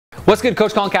What's good?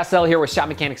 Coach Colin Castell here with Shot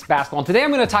Mechanics Basketball, and today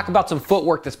I'm going to talk about some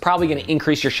footwork that's probably going to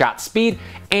increase your shot speed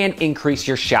and increase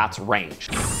your shot's range.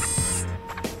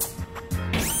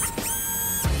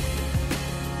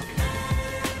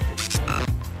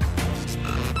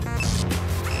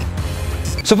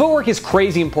 So footwork is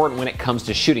crazy important when it comes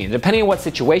to shooting. And depending on what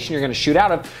situation you're going to shoot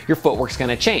out of, your footwork's going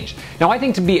to change. Now, I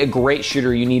think to be a great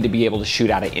shooter, you need to be able to shoot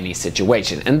out of any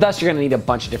situation. And thus, you're going to need a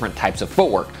bunch of different types of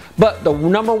footwork. But the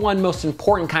number one most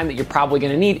important kind that you're probably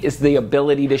going to need is the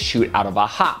ability to shoot out of a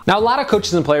hop. Now, a lot of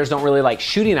coaches and players don't really like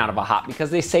shooting out of a hop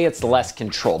because they say it's less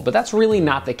controlled. But that's really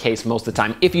not the case most of the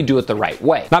time if you do it the right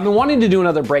way. Now, I've been wanting to do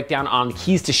another breakdown on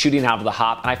keys to shooting out of the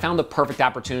hop, and I found the perfect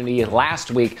opportunity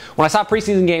last week when I saw a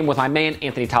preseason game with my man,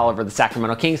 Anthony Tolliver, the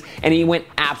Sacramento Kings, and he went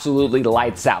absolutely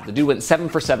lights out. The dude went 7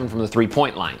 for 7 from the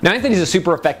three-point line. Now, Anthony's a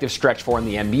super effective stretch four in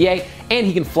the NBA, and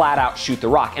he can flat out shoot the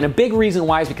rock. And a big reason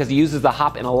why is because he uses the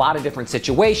hop in a lot of different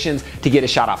situations to get his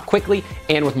shot off quickly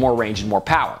and with more range and more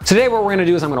power. So today what we're going to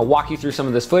do is I'm going to walk you through some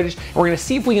of this footage, and we're going to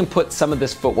see if we can put some of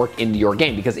this footwork into your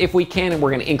game, because if we can, we're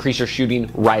going to increase your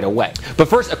shooting right away. But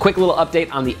first, a quick little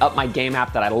update on the Up My Game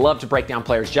app that I love to break down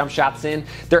players' jump shots in.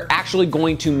 They're actually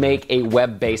going to make a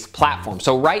web-based platform.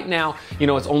 So right now,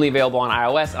 it's only available on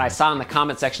iOS, and I saw in the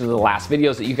comment section of the last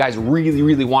videos that you guys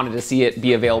really wanted to see it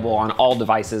be available on all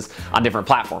devices on different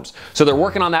platforms. So they're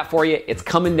working on that for you. It's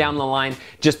coming down the line.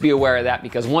 Just be aware of that,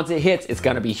 because once it hits, it's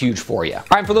going to be huge for you. All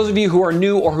right, for those of you who are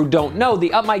new or who don't know,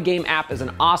 the Up My Game app is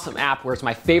an awesome app where it's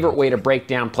my favorite way to break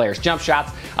down players' jump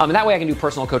shots, and that way I can do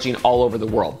personal coaching all over the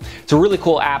world. It's a really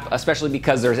cool app, especially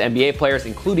because there's NBA players,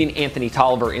 including Anthony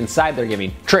Tolliver, inside. They're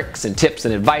giving tricks and tips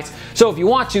and advice. So if you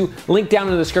want to, link down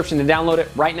in the description to download it.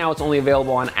 Right now, it's only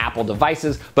available on Apple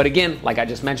devices, but again, like I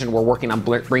just mentioned, we're working on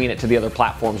bringing it to the other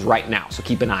platforms right now, so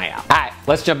keep an eye out. All right,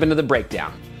 let's jump into the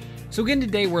breakdown. So again,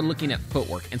 today we're looking at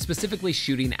footwork and specifically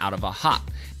shooting out of a hop.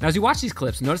 Now, as you watch these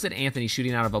clips, notice that Anthony's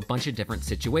shooting out of a bunch of different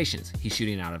situations. He's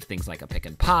shooting out of things like a pick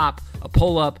and pop, a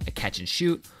pull-up, a catch and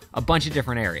shoot, a bunch of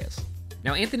different areas.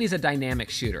 Now, Anthony's a dynamic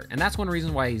shooter, and that's one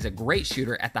reason why he's a great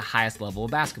shooter at the highest level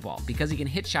of basketball, because he can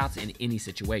hit shots in any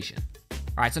situation.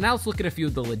 All right, so now let's look at a few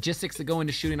of the logistics that go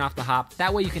into shooting off the hop.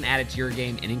 That way you can add it to your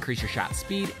game and increase your shot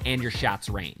speed and your shot's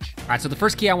range. All right, so the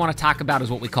first key I want to talk about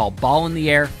is what we call ball in the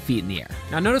air, feet in the air.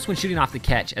 Now notice when shooting off the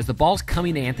catch, as the ball's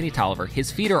coming to Anthony Tolliver, his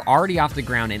feet are already off the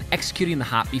ground and executing the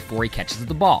hop before he catches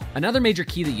the ball. Another major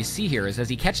key that you see here is as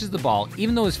he catches the ball,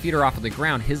 even though his feet are off of the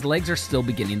ground, his legs are still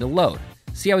beginning to load.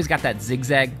 See how he's got that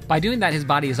zigzag? By doing that, his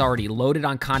body is already loaded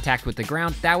on contact with the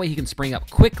ground. That way he can spring up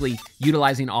quickly,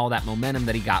 utilizing all that momentum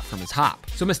that he got from his hop.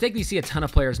 So a mistake that you see a ton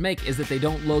of players make is that they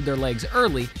don't load their legs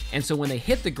early, and so when they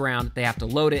hit the ground, they have to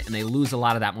load it, and they lose a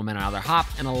lot of that momentum out of their hop,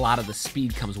 and a lot of the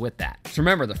speed comes with that. So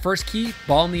remember, the first key,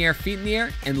 ball in the air, feet in the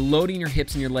air, and loading your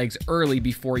hips and your legs early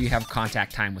before you have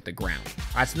contact time with the ground.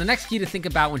 All right, so the next key to think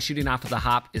about when shooting off of the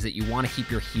hop is that you want to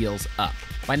keep your heels up.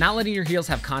 By not letting your heels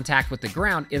have contact with the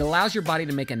ground, it allows your body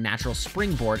to make a natural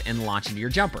springboard and launch into your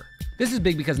jumper. This is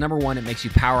big because number one, it makes you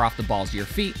power off the balls to your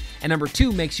feet, and number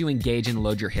two, makes you engage and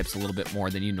load your hips a little bit more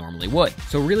than you normally would.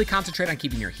 So really concentrate on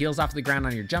keeping your heels off the ground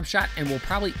on your jump shot, and will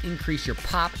probably increase your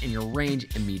pop and your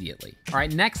range immediately. All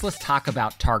right, next let's talk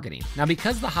about targeting. Now,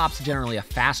 because the hop's generally a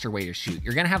faster way to shoot,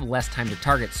 you're gonna have less time to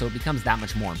target, so it becomes that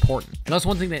much more important. And that's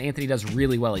one thing that Anthony does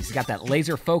really well. He's got that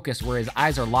laser focus where his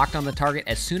eyes are locked on the target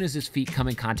as soon as his feet come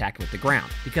in contact with the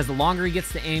ground. Because the longer he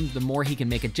gets to aim, the more he can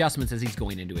make adjustments as he's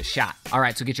going into his shot. All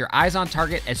right, so get your eyes on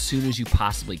target as soon as you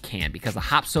possibly can, because the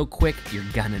hop's so quick, you're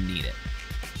gonna need it.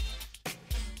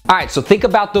 All right, so think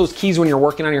about those keys when you're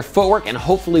working on your footwork, and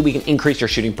hopefully we can increase your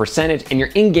shooting percentage and your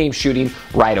in-game shooting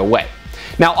right away.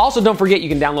 Now, also don't forget you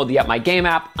can download the Up My Game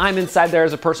app. I'm inside there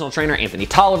as a personal trainer. Anthony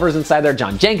Tolliver's inside there.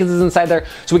 John Jenkins is inside there.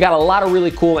 So we got a lot of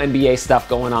really cool NBA stuff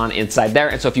going on inside there.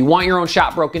 And so if you want your own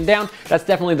shot broken down, that's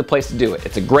definitely the place to do it.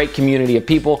 It's a great community of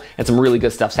people and some really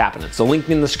good stuff's happening. So link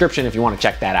in the description if you want to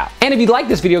check that out. And if you like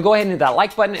this video, go ahead and hit that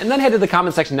like button, and then head to the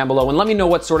comment section down below and let me know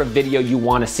what sort of video you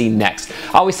want to see next.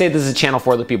 I always say this is a channel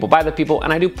for the people, by the people,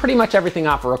 and I do pretty much everything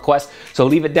off a request. So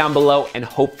leave it down below and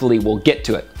hopefully we'll get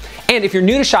to it. And if you're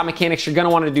new to Shot Mechanics, you're going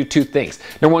to want to do two things.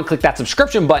 Number one, click that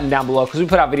subscription button down below, because we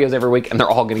put out videos every week and they're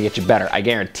all going to get you better. I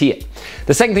guarantee it.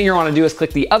 The second thing you're going to want to do is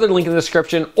click the other link in the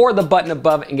description or the button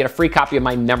above and get a free copy of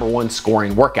my #1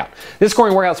 scoring workout. This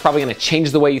scoring workout is probably going to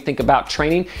change the way you think about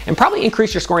training and probably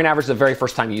increase your scoring average the very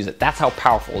first time you use it. That's how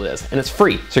powerful it is, and it's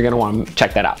free, so you're going to want to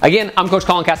check that out. Again, I'm Coach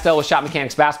Colin Castell with Shot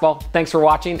Mechanics Basketball. Thanks for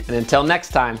watching, and until next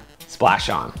time, splash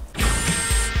on.